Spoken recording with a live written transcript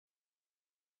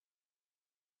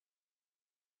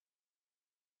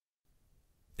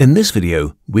In this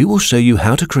video, we will show you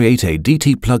how to create a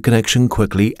DT plug connection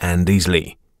quickly and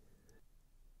easily.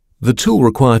 The tool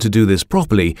required to do this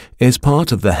properly is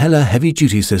part of the Hella Heavy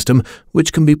Duty system,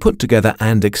 which can be put together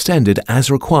and extended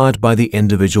as required by the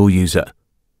individual user.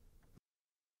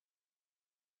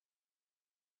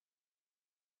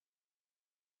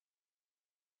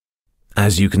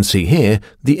 As you can see here,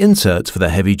 the inserts for the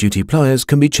heavy-duty pliers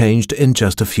can be changed in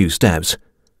just a few steps.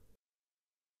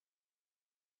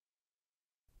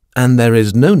 And there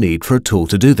is no need for a tool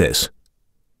to do this.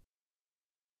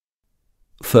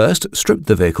 First, strip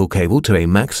the vehicle cable to a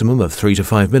maximum of 3 to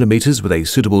 5 mm with a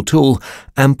suitable tool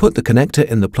and put the connector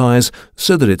in the pliers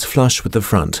so that it's flush with the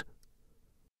front.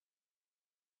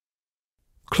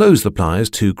 Close the pliers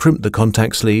to crimp the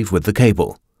contact sleeve with the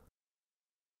cable.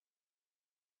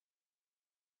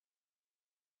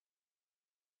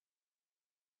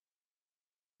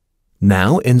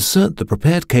 Now insert the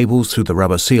prepared cables through the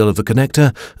rubber seal of the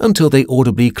connector until they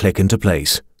audibly click into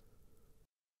place.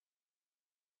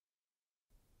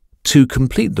 To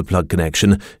complete the plug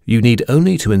connection, you need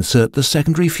only to insert the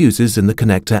secondary fuses in the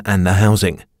connector and the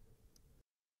housing.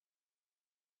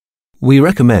 We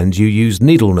recommend you use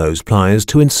needle nose pliers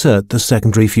to insert the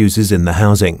secondary fuses in the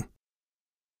housing.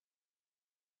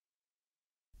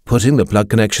 Putting the plug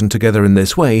connection together in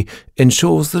this way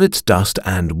ensures that it's dust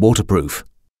and waterproof.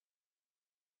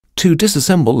 To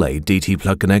disassemble a DT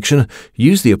plug connection,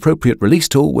 use the appropriate release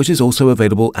tool, which is also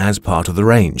available as part of the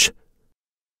range.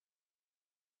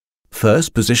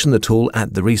 First, position the tool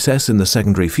at the recess in the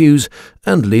secondary fuse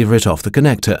and lever it off the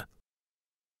connector.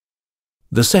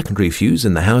 The secondary fuse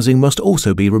in the housing must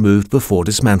also be removed before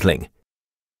dismantling.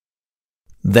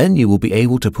 Then you will be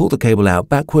able to pull the cable out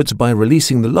backwards by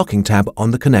releasing the locking tab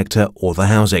on the connector or the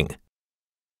housing.